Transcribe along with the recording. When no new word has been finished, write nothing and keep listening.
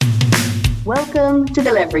Welcome to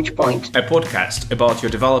The Leverage Point, a podcast about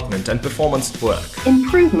your development and performance at work.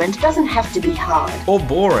 Improvement doesn't have to be hard or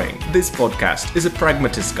boring. This podcast is a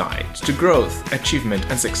pragmatist guide to growth, achievement,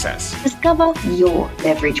 and success. Discover your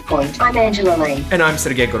leverage point. I'm Angela Lane. And I'm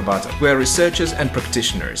Sergey Gorbatov. We're researchers and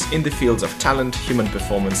practitioners in the fields of talent, human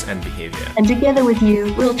performance, and behavior. And together with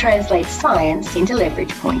you, we'll translate science into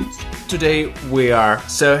leverage points. Today, we are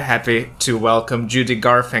so happy to welcome Judy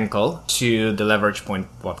Garfinkel to the Leverage Point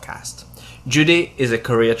podcast. Judy is a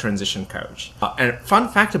career transition coach. And fun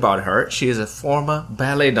fact about her, she is a former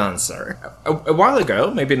ballet dancer. A while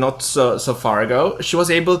ago, maybe not so far ago, she was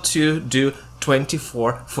able to do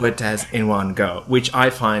 24 footas in one go, which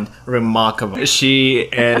I find remarkable. She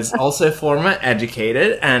is also a former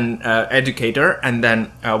educator, and then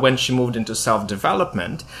when she moved into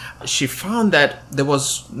self-development, she found that there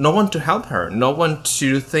was no one to help her, no one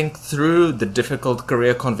to think through the difficult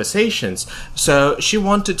career conversations. So she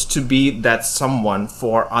wanted to be that someone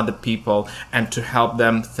for other people and to help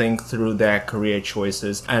them think through their career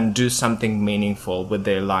choices and do something meaningful with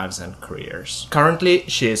their lives and careers. Currently,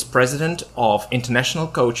 she is president of International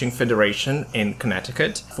Coaching Federation in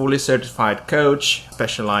Connecticut, fully certified coach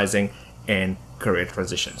specializing in career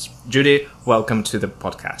transitions. Judy, welcome to the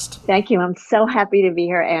podcast. Thank you. I'm so happy to be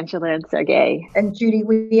here, Angela and Sergey. And Judy,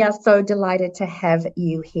 we are so delighted to have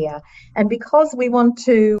you here. And because we want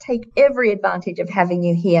to take every advantage of having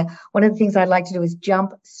you here, one of the things I'd like to do is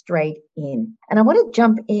jump straight in. And I want to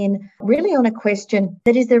jump in really on a question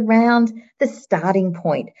that is around the starting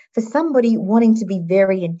point for somebody wanting to be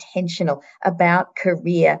very intentional about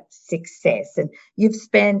career success. And you've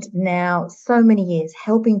spent now so many years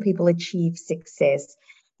helping people achieve success.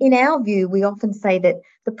 In our view, we often say that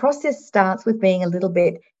the process starts with being a little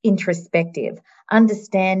bit introspective,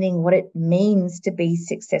 understanding what it means to be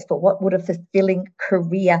successful. What would a fulfilling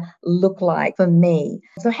career look like for me?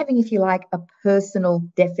 So having, if you like, a personal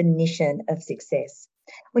definition of success.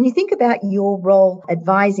 When you think about your role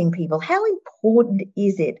advising people, how important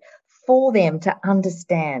is it for them to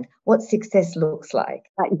understand what success looks like?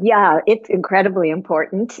 Yeah, it's incredibly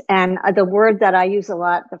important. And the word that I use a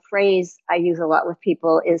lot, the phrase I use a lot with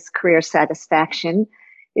people is career satisfaction.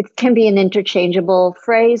 It can be an interchangeable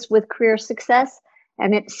phrase with career success.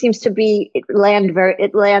 And it seems to be, it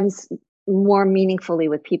lands more meaningfully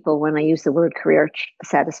with people when I use the word career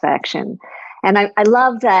satisfaction. And I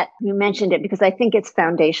love that you mentioned it because I think it's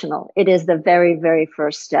foundational. It is the very, very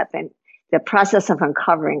first step in the process of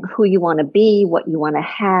uncovering who you want to be, what you want to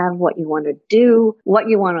have, what you want to do, what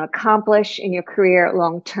you want to accomplish in your career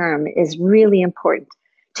long term is really important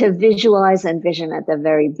to visualize and vision at the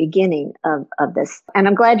very beginning of this. And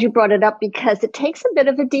I'm glad you brought it up because it takes a bit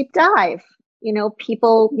of a deep dive. You know,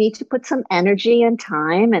 people need to put some energy and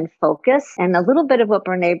time and focus and a little bit of what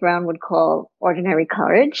Brene Brown would call ordinary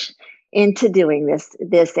courage into doing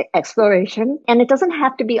this exploration. And it doesn't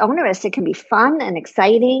have to be onerous. It can be fun and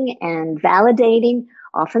exciting and validating,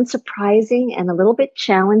 often surprising and a little bit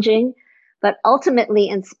challenging, but ultimately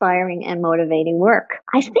inspiring and motivating work.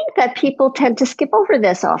 I think that people tend to skip over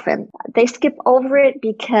this often. They skip over it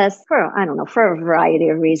because for a variety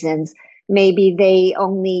of reasons. Maybe they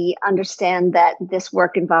only understand that this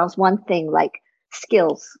work involves one thing like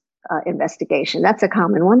skills investigation. That's a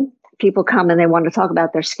common one. People come and they want to talk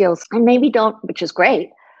about their skills and maybe don't, which is great,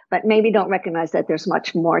 but maybe don't recognize that there's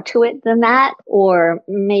much more to it than that. Or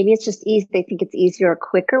maybe it's just easy. They think it's easier or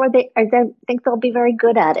quicker, or they think they'll be very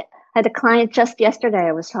good at it. I had a client just yesterday.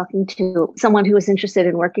 I was talking to someone who was interested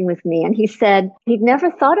in working with me, and he said he'd never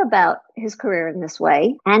thought about his career in this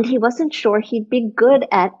way, and he wasn't sure he'd be good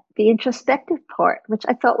at the introspective part, which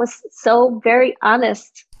I thought was so very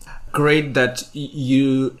honest. Great that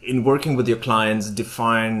you, in working with your clients,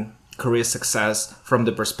 define career success from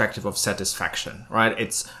the perspective of satisfaction, right?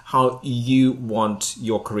 It's how you want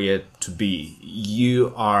your career to be.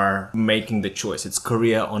 You are making the choice. It's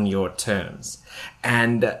career on your terms.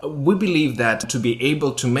 And we believe that to be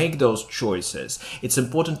able to make those choices, it's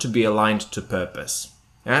important to be aligned to purpose.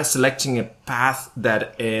 Selecting a path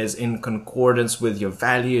that is in concordance with your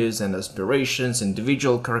values and aspirations,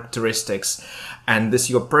 individual characteristics, and this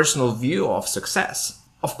your personal view of success.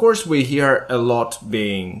 Of course, we hear a lot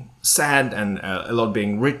being said and a lot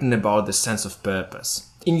being written about the sense of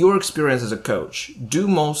purpose. In your experience as a coach, do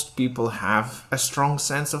most people have a strong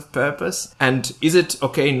sense of purpose? And is it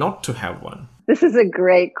okay not to have one? This is a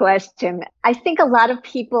great question. I think a lot of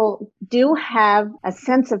people do have a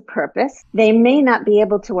sense of purpose. They may not be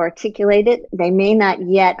able to articulate it. They may not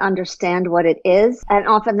yet understand what it is. And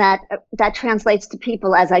often that translates to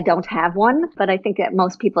people as I don't have one. But I think that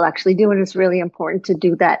most people actually do. And it's really important to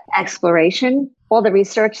do that exploration. all the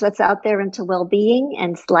research that's out there into well-being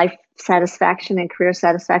and life satisfaction and career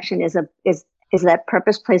satisfaction is that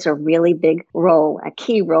purpose plays a really big role, a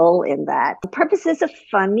key role in that. Purpose is a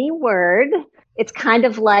funny word. It's kind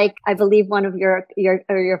of like, I believe one of your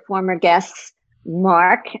former guests,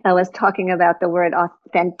 Mark, was talking about the word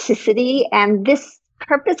authenticity, and this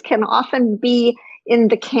purpose can often be in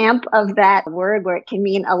the camp of that word where it can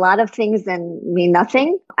mean a lot of things and mean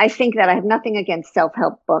nothing. I think that I have nothing against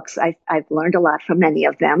self-help books. I've learned a lot from many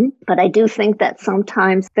of them, but I do think that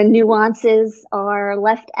sometimes the nuances are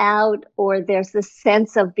left out, or there's this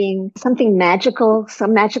sense of being something magical,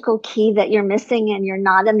 some magical key that you're missing, and you're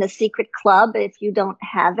not in the secret club if you don't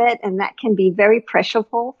have it. And that can be very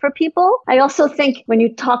pressureful for people. I also think when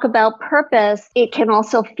you talk about purpose, it can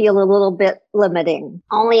also feel a little bit limiting,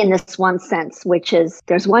 only in this one sense, which is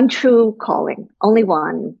there's one true calling, only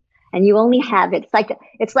one. And you only have it.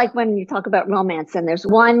 It's like when you talk about romance and there's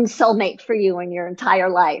one soulmate for you in your entire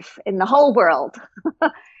life, in the whole world.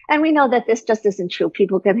 And we know that this just isn't true.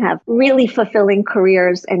 People can have really fulfilling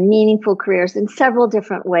careers and meaningful careers in several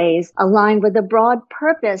different ways, aligned with a broad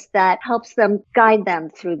purpose that helps them guide them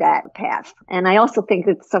through that path. And I also think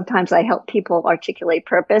that sometimes I help people articulate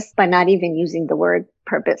purpose by not even using the word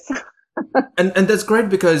purpose. And that's great,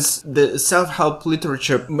 because the self-help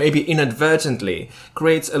literature maybe inadvertently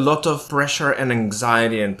creates a lot of pressure and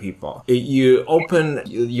anxiety in people. You open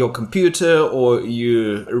your computer or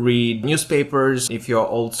you read newspapers if you're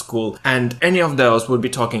old school, and any of those would be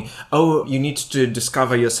talking, oh, you need to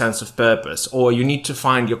discover your sense of purpose, or you need to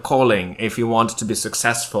find your calling if you want to be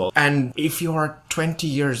successful. And if you are 20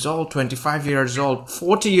 years old, 25 years old,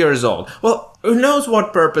 40 years old, well, who knows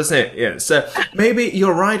what purpose is? So maybe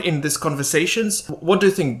you're right in these conversations. What do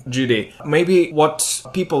you think, Judy? Maybe what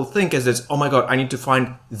people think is this, oh my God, I need to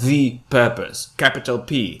find the purpose, capital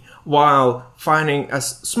P, while finding a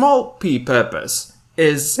small p purpose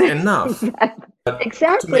is enough.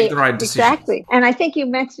 Exactly. To make the right decision. Exactly. And I think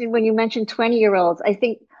when you mentioned 20-year-olds, I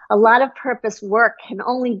think a lot of purpose work can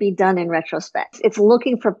only be done in retrospect. It's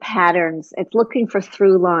looking for patterns. It's looking for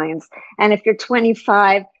through lines. And if you're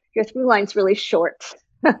 25, your through line's really short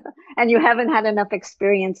and you haven't had enough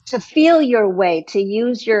experience to feel your way, to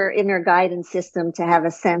use your inner guidance system to have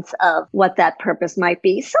a sense of what that purpose might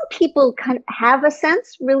be. Some people kind of have a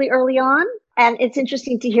sense really early on. And it's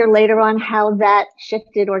interesting to hear later on how that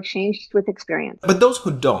shifted or changed with experience. But those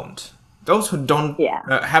who don't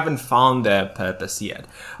haven't found their purpose yet,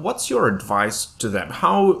 what's your advice to them?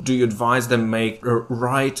 How do you advise them make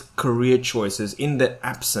right career choices in the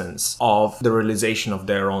absence of the realization of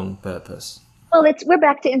their own purpose? Well, we're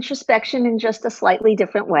back to introspection in just a slightly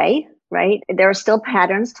different way, right? There are still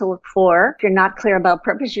patterns to look for. If you're not clear about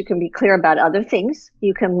purpose, you can be clear about other things.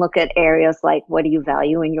 You can look at areas like, what do you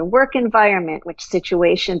value in your work environment? Which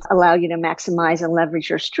situations allow you to maximize and leverage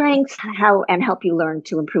your strengths? And help you learn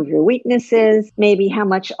to improve your weaknesses? Maybe how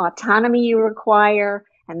much autonomy you require.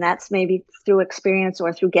 And that's maybe through experience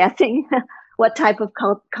or through guessing. What type of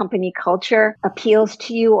company culture appeals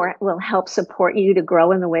to you or will help support you to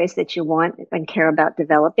grow in the ways that you want and care about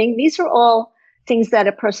developing? These are all things that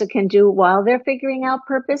a person can do while they're figuring out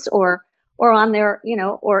purpose or on their,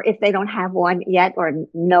 or if they don't have one yet or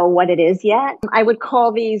know what it is yet. I would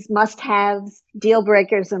call these must-haves, deal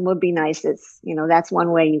breakers, and would-be nices. That's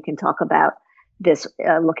one way you can talk about this,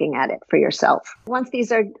 looking at it for yourself. Once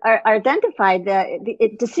these are identified,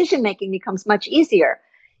 the decision-making becomes much easier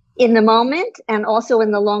in the moment and also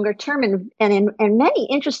in the longer term and in many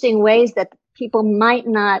interesting ways that people might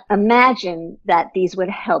not imagine that these would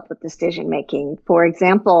help with decision making. For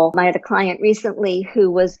example, I had a client recently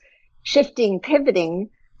who was pivoting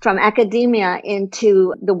from academia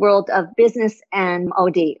into the world of business and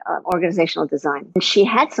OD, organizational design. And she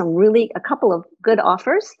had a couple of good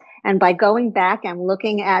offers. And by going back and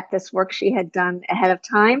looking at this work she had done ahead of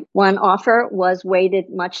time, one offer was weighted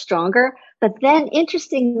much stronger. But then,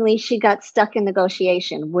 interestingly, she got stuck in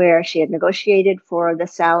negotiation where she had negotiated for the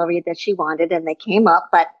salary that she wanted, and they came up,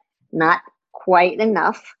 but not quite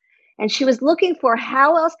enough. And she was looking for,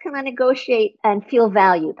 how else can I negotiate and feel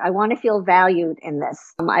valued? I want to feel valued in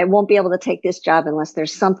this. I won't be able to take this job unless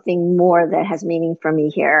there's something more that has meaning for me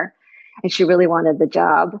here. And she really wanted the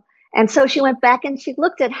job. And so she went back and she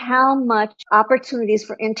looked at how much opportunities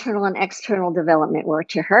for internal and external development were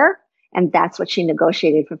to her. And that's what she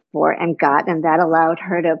negotiated for and got. And that allowed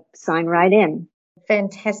her to sign right in.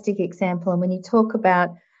 Fantastic example. And when you talk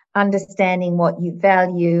about understanding what you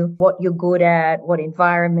value, what you're good at, what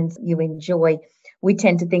environments you enjoy, we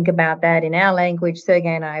tend to think about that in our language.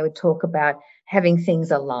 Sergey and I would talk about having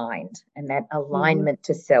things aligned, and that alignment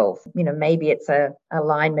to self. Maybe it's a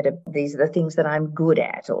alignment of these are the things that I'm good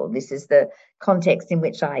at, or this is the context in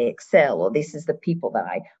which I excel, or this is the people that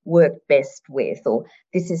I work best with, or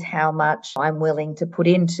this is how much I'm willing to put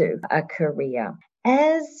into a career.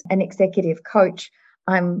 As an executive coach,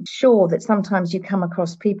 I'm sure that sometimes you come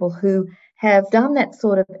across people who have done that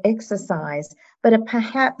sort of exercise, but are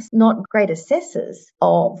perhaps not great assessors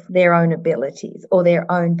of their own abilities or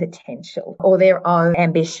their own potential or their own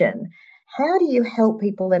ambition. How do you help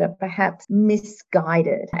people that are perhaps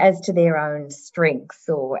misguided as to their own strengths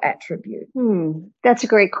or attributes? That's a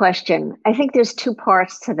great question. I think there's two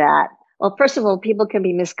parts to that. Well, first of all, people can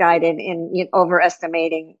be misguided in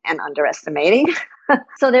overestimating and underestimating.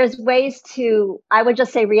 So there's ways to, I would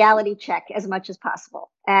just say, reality check as much as possible.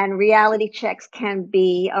 And reality checks can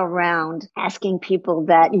be around asking people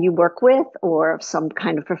that you work with or some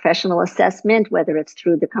kind of professional assessment, whether it's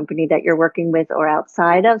through the company that you're working with or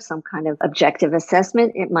outside of, some kind of objective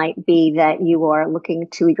assessment. It might be that you are looking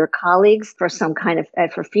to your colleagues for some kind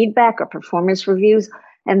of for feedback or performance reviews,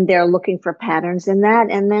 and they're looking for patterns in that.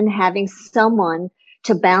 And then having someone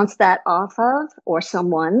to bounce that off of, or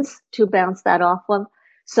someone's to bounce that off of,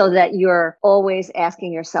 so that you're always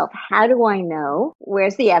asking yourself, how do I know?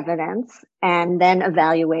 Where's the evidence? And then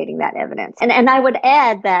evaluating that evidence. And I would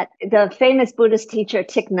add that the famous Buddhist teacher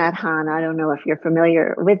Thich Nhat Hanh, I don't know if you're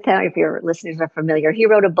familiar with him, if your listeners are familiar, he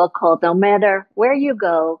wrote a book called No Matter Where You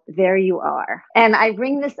Go, There You Are. And I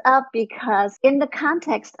bring this up because in the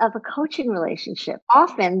context of a coaching relationship,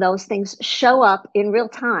 often those things show up in real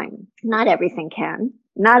time. Not everything can.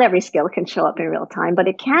 Not every skill can show up in real time, but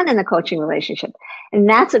it can in a coaching relationship. And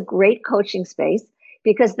that's a great coaching space,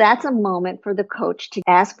 because that's a moment for the coach to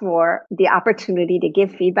ask for the opportunity to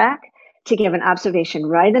give feedback, to give an observation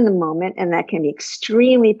right in the moment. And that can be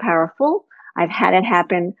extremely powerful. I've had it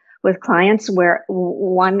happen with clients where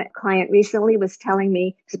one client recently was telling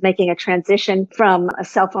me he's making a transition from a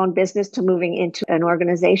cell-phone business to moving into an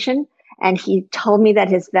organization. And he told me that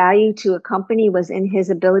his value to a company was in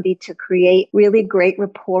his ability to create really great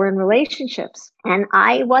rapport and relationships. And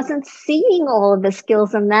I wasn't seeing all of the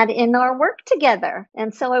skills in that in our work together.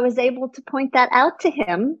 And so I was able to point that out to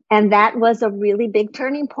him. And that was a really big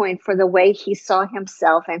turning point for the way he saw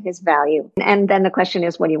himself and his value. And then the question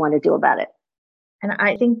is, what do you want to do about it? And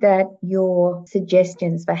I think that your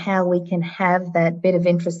suggestions for how we can have that bit of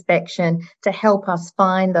introspection to help us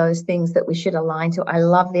find those things that we should align to. I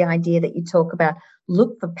love the idea that you talk about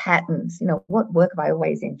look for patterns. What work have I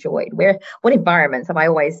always enjoyed? What environments have I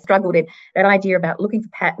always struggled in? That idea about looking for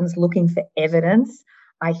patterns, looking for evidence,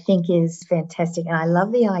 I think is fantastic. And I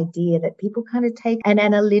love the idea that people kind of take an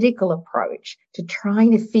analytical approach to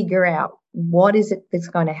trying to figure out what is it that's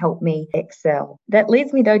going to help me excel. That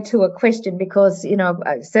leads me, though, to a question, because,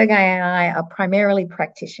 Sergey and I are primarily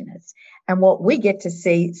practitioners. And what we get to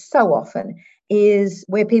see so often is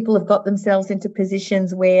where people have got themselves into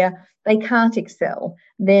positions where they can't excel.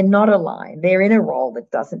 They're not aligned. They're in a role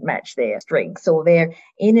that doesn't match their strengths, or they're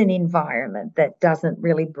in an environment that doesn't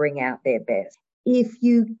really bring out their best. If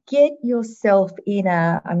you get yourself in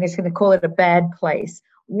I'm just going to call it a bad place,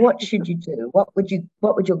 what should you do? What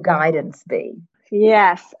would your guidance be?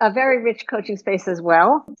 Yes, a very rich coaching space as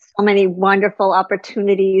well. So many wonderful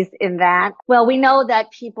opportunities in that. Well, we know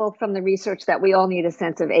that people from the research that we all need a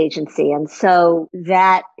sense of agency. And so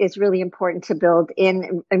that is really important to build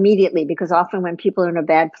in immediately, because often when people are in a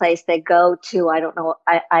bad place, they go to, I don't know,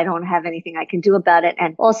 I don't have anything I can do about it.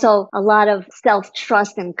 And also a lot of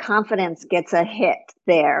self-trust and confidence gets a hit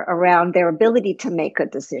there around their ability to make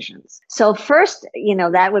good decisions. So first,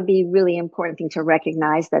 that would be really important thing to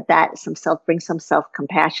recognize that brings some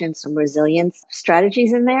self-compassion, some resilience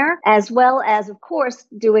strategies in there, as well as, of course,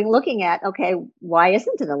 looking at, okay, why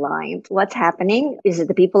isn't it aligned? What's happening? Is it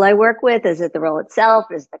the people I work with? Is it the role itself?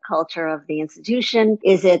 Is it the culture of the institution?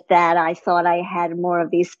 Is it that I thought I had more of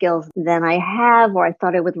these skills than I have, or I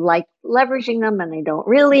thought I would like leveraging them and I don't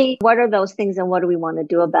really? What are those things and what do we want to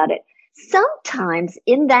do about it? Sometimes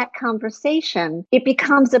in that conversation, it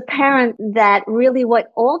becomes apparent that really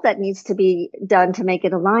what all that needs to be done to make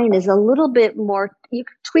it align is a little bit more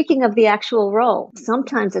tweaking of the actual role.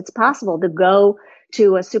 Sometimes it's possible to go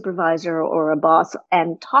to a supervisor or a boss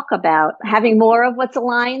and talk about having more of what's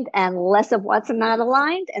aligned and less of what's not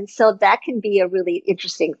aligned. And so that can be a really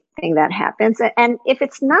interesting thing that happens. And if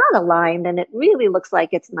it's not aligned and it really looks like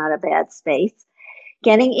it's not a bad space,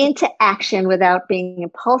 Getting into action without being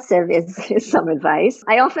impulsive is some advice.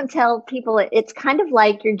 I often tell people it's kind of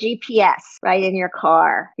like your GPS, right, in your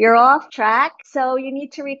car. You're off track, so you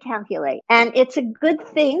need to recalculate. And it's a good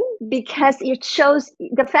thing because it shows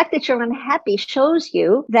the fact that you're unhappy shows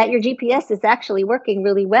you that your GPS is actually working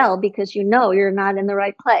really well because you know you're not in the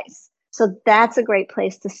right place. So that's a great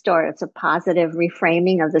place to start. It's a positive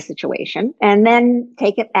reframing of the situation. And then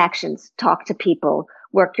take actions, talk to people,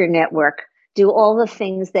 work your network, do all the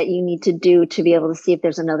things that you need to do to be able to see if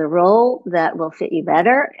there's another role that will fit you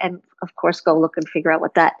better. And of course, go look and figure out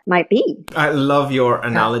what that might be. I love your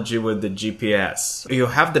analogy with the GPS. You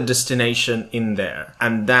have the destination in there,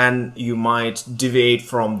 and then you might deviate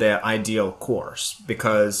from the ideal course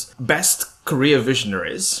because best career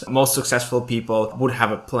visionaries, most successful people would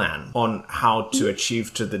have a plan on how to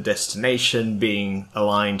achieve to the destination, being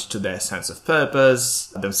aligned to their sense of purpose,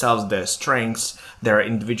 themselves, their strengths, their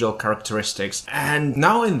individual characteristics. And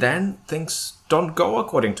now and then things don't go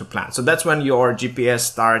according to plan. So that's when your GPS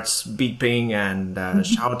starts beeping and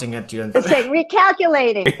shouting at you. It's like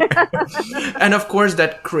recalculating. And of course,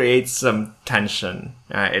 that creates some tension.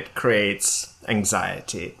 It creates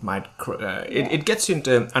anxiety. It gets you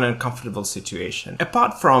into an uncomfortable situation.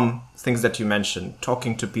 Apart from things that you mentioned,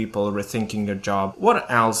 talking to people, rethinking your job, what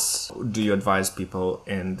else do you advise people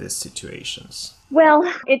in these situations? Well,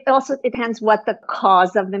 it also depends what the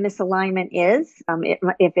cause of the misalignment is.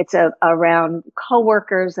 If it's around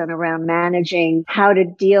coworkers and around managing how to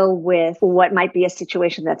deal with what might be a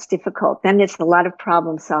situation that's difficult, then it's a lot of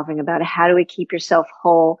problem solving about how do we keep yourself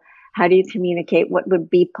whole? How do you communicate what would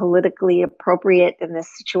be politically appropriate in this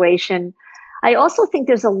situation? I also think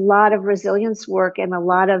there's a lot of resilience work and a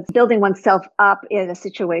lot of building oneself up in a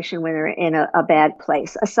situation when they're in a bad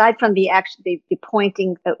place. Aside from the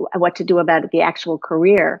pointing what to do about it, the actual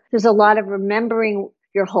career, there's a lot of remembering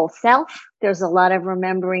your whole self. There's a lot of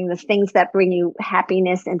remembering the things that bring you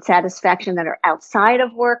happiness and satisfaction that are outside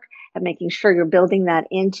of work, and making sure you're building that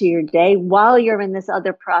into your day while you're in this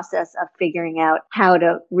other process of figuring out how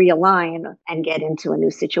to realign and get into a new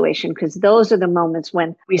situation. Because those are the moments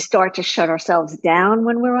when we start to shut ourselves down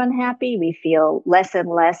when we're unhappy. We feel less and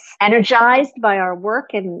less energized by our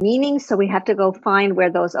work and meaning. So we have to go find where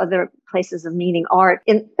those other places of meaning are.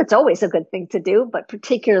 And it's always a good thing to do, but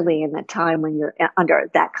particularly in that time when you're under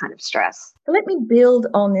that kind of stress. Let me build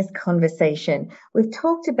on this conversation. We've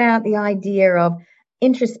talked about the idea of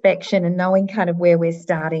introspection and knowing kind of where we're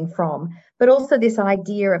starting from, but also this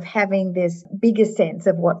idea of having this bigger sense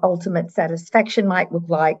of what ultimate satisfaction might look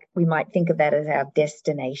like. We might think of that as our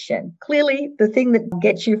destination. Clearly, the thing that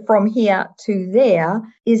gets you from here to there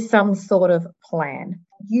is some sort of plan.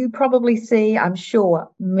 You probably see, I'm sure,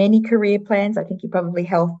 many career plans. I think you probably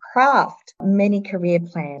help craft many career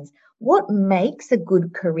plans. What makes a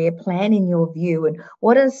good career plan in your view? And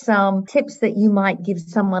what are some tips that you might give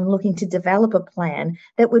someone looking to develop a plan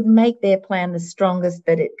that would make their plan the strongest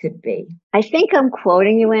that it could be? I think I'm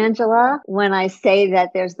quoting you, Angela, when I say that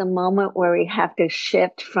there's the moment where we have to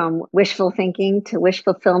shift from wishful thinking to wish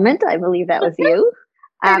fulfillment. I believe that was you.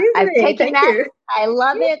 I've taken that. You. I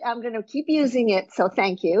love it. I'm going to keep using it. So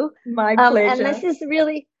thank you. My pleasure. And this is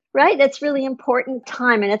really... right. It's really important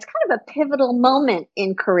time. And it's kind of a pivotal moment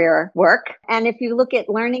in career work. And if you look at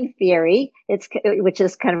learning theory, which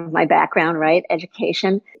is kind of my background, right?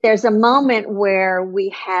 Education. There's a moment where we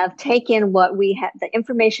have taken what we have, the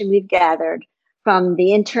information we've gathered from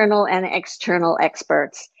the internal and external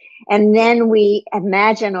experts. And then we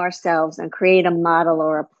imagine ourselves and create a model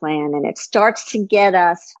or a plan. And it starts to get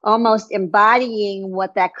us almost embodying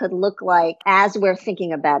what that could look like as we're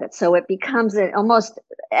thinking about it. So it becomes almost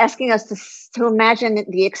asking us to imagine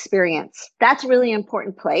the experience. That's a really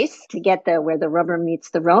important place to get there where the rubber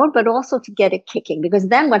meets the road, but also to get it kicking. Because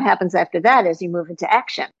then what happens after that is you move into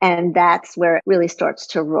action. And that's where it really starts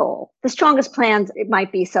to roll. The strongest plans, it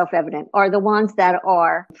might be self-evident, are the ones that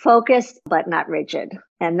are focused but not rigid.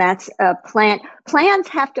 And that's a plan. Plans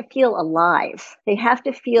have to feel alive. They have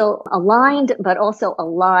to feel aligned, but also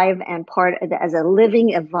alive and part of as a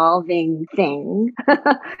living, evolving thing.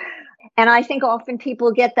 And I think often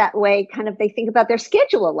people get that way, kind of, they think about their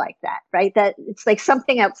schedule like that, right? That it's like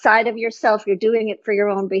something outside of yourself. You're doing it for your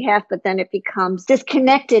own behalf, but then it becomes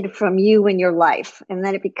disconnected from you and your life. And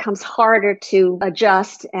then it becomes harder to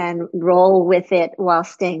adjust and roll with it while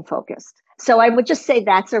staying focused. So I would just say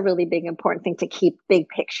that's a really big, important thing to keep big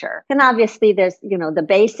picture. And obviously there's, the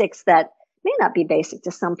basics that may not be basic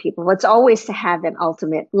to some people. It's always to have an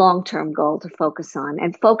ultimate long-term goal to focus on,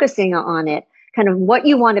 and focusing on it, kind of what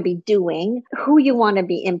you want to be doing, who you want to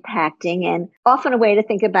be impacting. And often a way to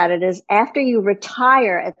think about it is after you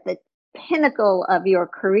retire at the pinnacle of your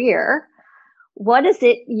career, what is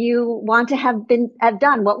it you want to have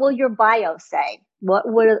done? What will your bio say? What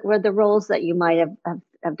were the roles that you might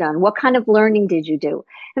have done? What kind of learning did you do?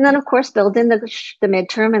 And then, of course, build in the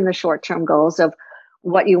midterm and the short-term goals of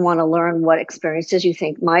what you want to learn, what experiences you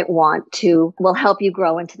think will help you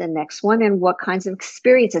grow into the next one, and what kinds of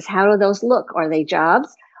experiences, how do those look? Are they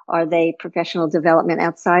jobs? Are they professional development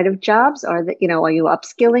outside of jobs? Are you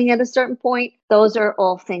upskilling at a certain point? Those are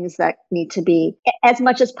all things that need to be as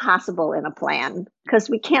much as possible in a plan, because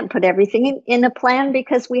we can't put everything in a plan,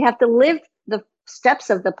 because we have to live the steps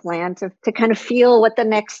of the plan to kind of feel what the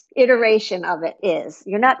next iteration of it is.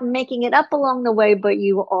 You're not making it up along the way, but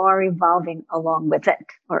you are evolving along with it,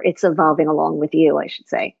 or it's evolving along with you, I should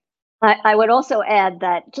say. I would also add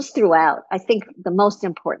that just throughout, I think the most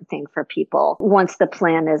important thing for people, once the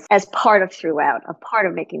plan is as part of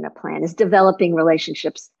making the plan, is developing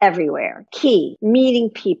relationships everywhere. Key, meeting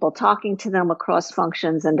people, talking to them across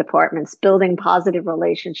functions and departments, building positive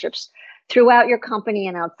relationships throughout your company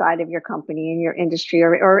and outside of your company, in your industry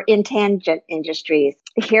or in tangent industries.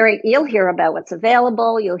 You'll hear about what's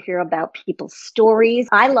available. You'll hear about people's stories.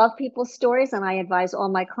 I love people's stories, and I advise all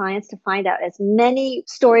my clients to find out as many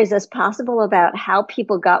stories as possible about how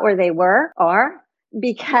people got where they are,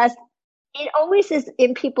 because it always is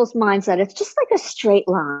in people's minds that it's just like a straight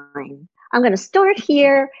line. I'm going to start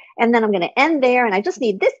here, and then I'm going to end there, and I just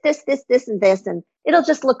need this, and this, and it'll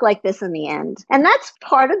just look like this in the end. And that's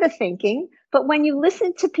part of the thinking. But when you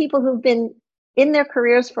listen to people who've been in their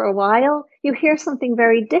careers for a while, you hear something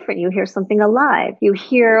very different. You hear something alive. You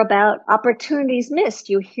hear about opportunities missed.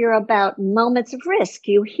 You hear about moments of risk.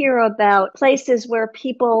 You hear about places where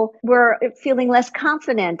people were feeling less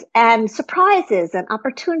confident, and surprises and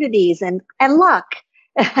opportunities and luck.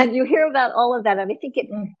 And you hear about all of that. And I think it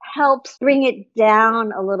helps bring it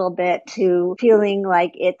down a little bit to feeling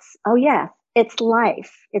like it's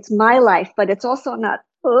life. It's my life, but it's also not.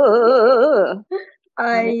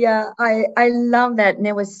 I love that. And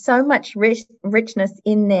there was so much richness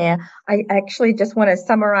in there. I actually just want to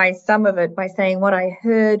summarize some of it by saying what I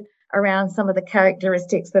heard around some of the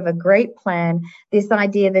characteristics of a great plan. This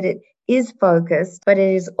idea that it is focused, but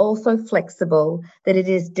it is also flexible, that it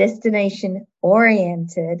is destination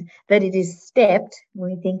oriented, that it is stepped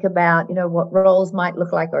when we think about, what roles might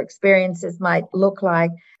look like or experiences might look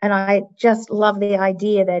like. And I just love the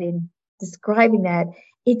idea that in describing that,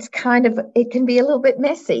 it can be a little bit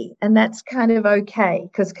messy, and that's kind of okay,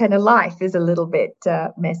 because kind of life is a little bit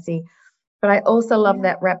messy. But I also love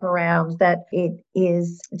that wraparound, that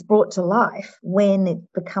it's brought to life when it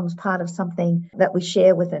becomes part of something that we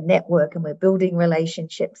share with a network, and we're building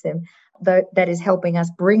relationships, and that is helping us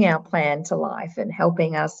bring our plan to life and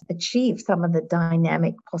helping us achieve some of the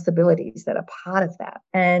dynamic possibilities that are part of that.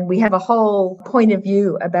 And we have a whole point of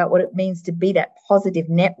view about what it means to be that positive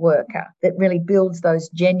networker that really builds those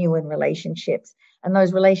genuine relationships. And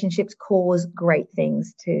those relationships cause great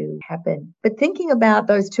things to happen. But thinking about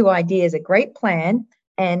those two ideas, a great plan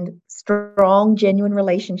and strong, genuine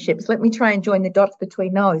relationships, let me try and join the dots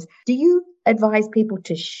between those. Do you advise people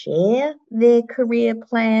to share their career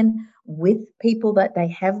plan with people that they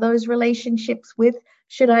have those relationships with?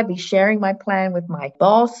 Should I be sharing my plan with my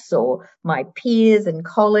boss or my peers and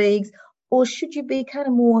colleagues? Or should you be kind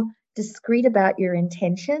of more discreet about your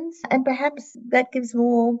intentions? And perhaps that gives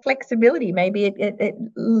more flexibility. Maybe it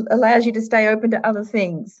allows you to stay open to other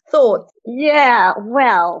things. Thoughts? Yeah,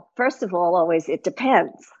 well, first of all, always it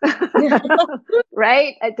depends,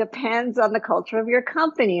 right? It depends on the culture of your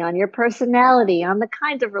company, on your personality, on the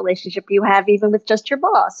kind of relationship you have, even with just your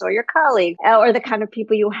boss or your colleague, or the kind of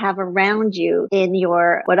people you have around you in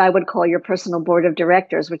your, what I would call your personal board of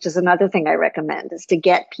directors, which is another thing I recommend, is to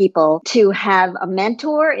get people to have a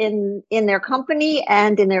mentor in their company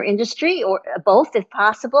and in their industry, or both if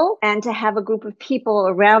possible, and to have a group of people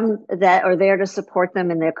around that are there to support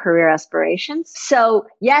them in their career aspirations. So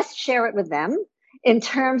yes, share it with them. In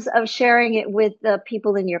terms of sharing it with the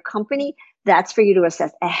people in your company, that's for you to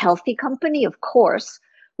assess. A healthy company, of course,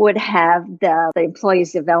 would have the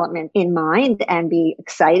employee's development in mind and be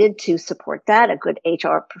excited to support that. A good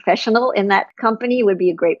HR professional in that company would be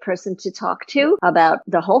a great person to talk to about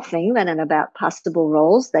the whole thing and about possible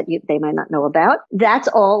roles that they might not know about. That's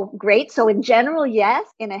all great. So in general, yes.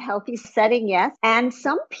 In a healthy setting, yes. And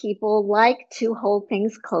some people like to hold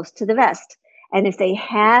things close to the vest. And if they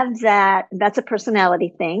have that, that's a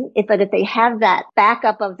personality thing. But if they have that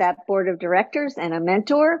backup of that board of directors and a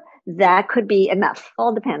mentor, that could be enough.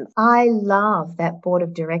 All depends. I love that board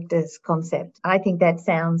of directors concept. I think that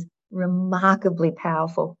sounds remarkably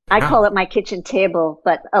powerful. I call it my kitchen table,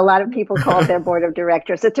 but a lot of people call it their board of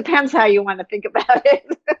directors. It depends how you want to think about it.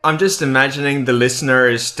 I'm just imagining the listener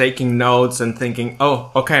is taking notes and thinking,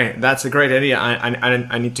 oh, okay, that's a great idea.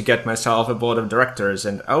 I need to get myself a board of directors.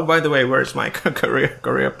 And oh, by the way, where's my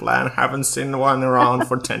career plan? Haven't seen one around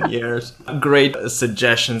for 10 years. Great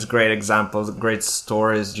suggestions, great examples, great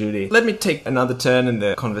stories, Judy. Let me take another turn in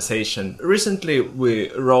the conversation. Recently,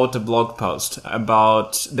 we wrote a blog post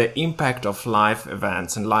about the impact of life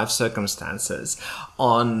events and life circumstances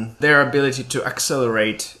on their ability to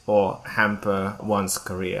accelerate or hamper one's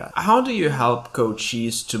career. How do you help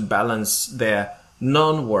coachees to balance their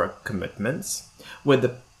non-work commitments with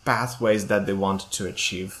the pathways that they want to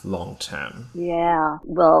achieve long term? Yeah,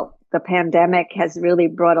 well, the pandemic has really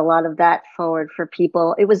brought a lot of that forward for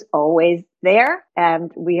people. It was always there,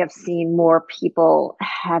 and we have seen more people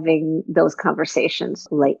having those conversations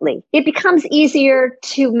lately. It becomes easier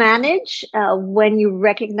to manage when you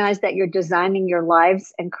recognize that you're designing your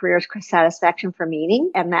lives and careers satisfaction for meaning,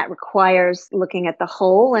 and that requires looking at the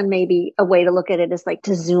whole. And maybe a way to look at it is like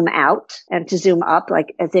to zoom out and to zoom up,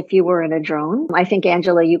 like as if you were in a drone. I think,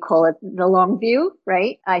 Angela, you call it the long view,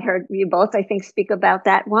 right? I heard you both, I think, speak about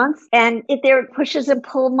that once. And if there are pushes and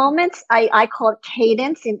pull moments, I call it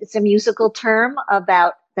cadence. It's a musical term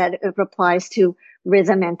about that. It applies to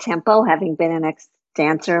rhythm and tempo. Having been an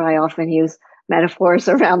ex-dancer, I often use metaphors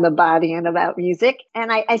around the body and about music. And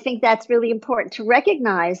I think that's really important to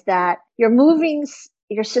recognize that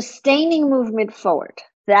you're sustaining movement forward.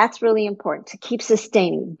 That's really important to keep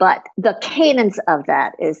sustaining. But the cadence of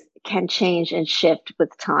that can change and shift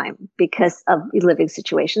with time because of living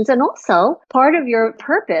situations. And also part of your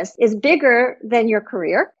purpose is bigger than your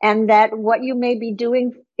career, and that what you may be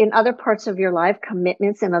doing in other parts of your life,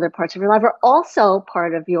 commitments in other parts of your life, are also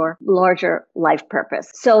part of your larger life purpose.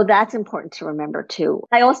 So that's important to remember too.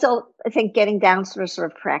 I think getting down to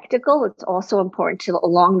sort of practical, it's also important to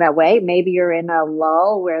along that way. Maybe you're in a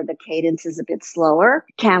lull where the cadence is a bit slower.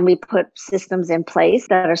 Can we put systems in place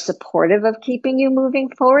that are supportive of keeping you moving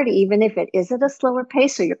forward, even if it is at a slower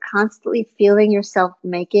pace? So you're constantly feeling yourself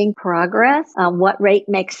making progress. What rate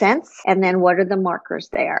makes sense? And then what are the markers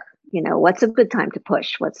there? What's a good time to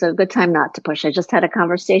push? What's a good time not to push? I just had a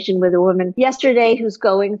conversation with a woman yesterday who's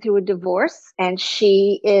going through a divorce, and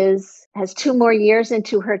she has 2 more years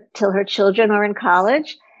till her children are in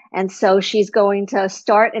college. And so she's going to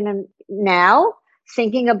start now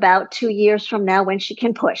thinking about 2 years from now when she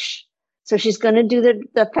can push. So she's going to do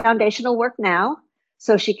the foundational work now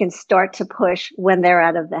so she can start to push when they're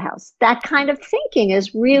out of the house. That kind of thinking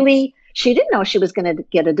is really, she didn't know she was going to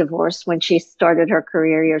get a divorce when she started her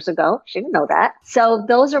career years ago. She didn't know that. So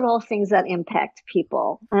those are all things that impact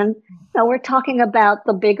people. And we're talking about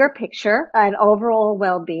the bigger picture and overall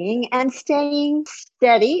well-being and staying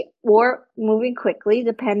steady or moving quickly,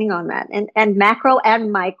 depending on that, and macro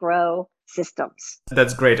and micro systems.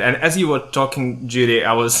 That's great. And as you were talking, Judy,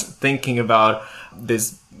 I was thinking about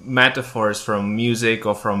these metaphors from music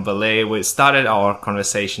or from ballet. We started our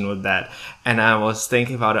conversation with that, and I was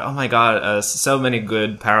thinking about it. Oh my God, so many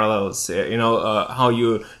good parallels. How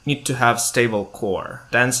you need to have stable core.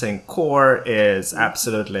 Dancing core is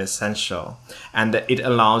absolutely essential, and it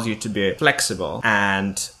allows you to be flexible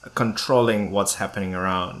and controlling what's happening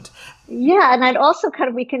around. Yeah, and I'd also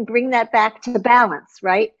we can bring that back to balance,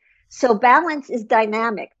 right? So balance is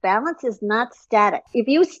dynamic. Balance is not static. If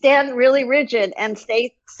you stand really rigid and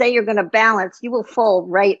say you're going to balance, you will fold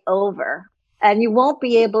right over, and you won't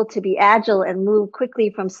be able to be agile and move quickly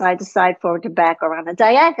from side to side, forward to back, or on a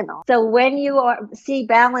diagonal. So when you see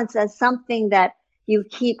balance as something that you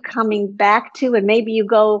keep coming back to, and maybe you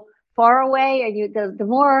go far away, and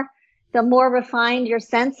the more refined your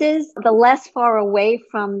senses, the less far away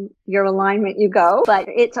from your alignment you go. But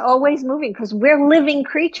it's always moving because we're living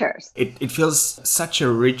creatures. It feels such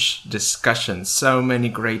a rich discussion, so many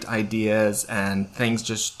great ideas and things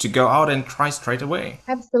just to go out and try straight away.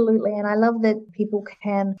 Absolutely. And I love that people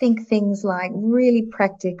can think things like really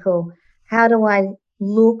practical. How do I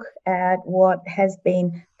look at what has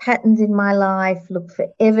been patterns in my life, look for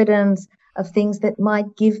evidence of things that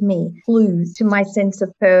might give me clues to my sense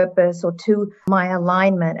of purpose or to my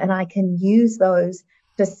alignment. And I can use those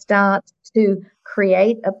to start to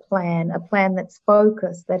create a plan that's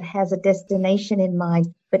focused, that has a destination in mind,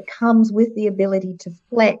 but comes with the ability to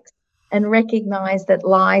flex and recognize that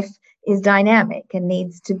life is dynamic and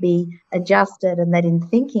needs to be adjusted. And that in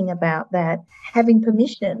thinking about that, having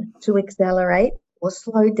permission to accelerate or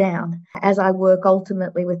slow down as I work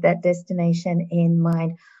ultimately with that destination in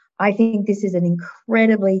mind. I think this is an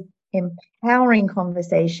incredibly empowering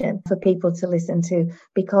conversation for people to listen to,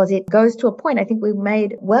 because it goes to a point I think we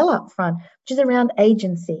made well up front, which is around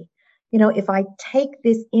agency. If I take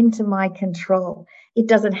this into my control, it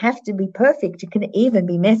doesn't have to be perfect. It can even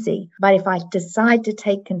be messy. But if I decide to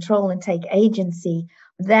take control and take agency,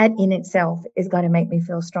 that in itself is going to make me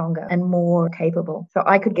feel stronger and more capable. So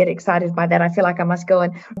I could get excited by that. I feel like I must go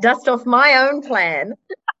and dust off my own plan.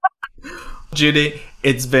 Judy,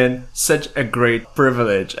 it's been such a great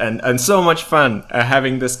privilege and so much fun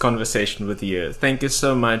having this conversation with you. Thank you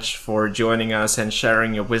so much for joining us and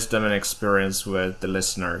sharing your wisdom and experience with the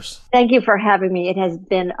listeners. Thank you for having me. It has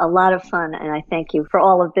been a lot of fun, and I thank you for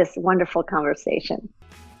all of this wonderful conversation.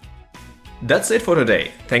 That's it for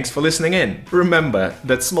today. Thanks for listening in. Remember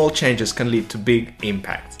that small changes can lead to big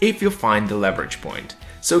impacts if you find the leverage point.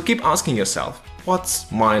 So keep asking yourself,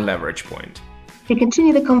 what's my leverage point? To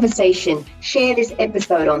continue the conversation, share this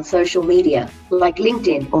episode on social media like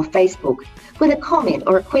LinkedIn or Facebook with a comment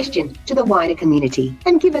or a question to the wider community,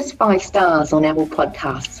 and give us 5 stars on Apple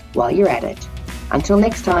Podcasts while you're at it. Until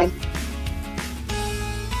next time.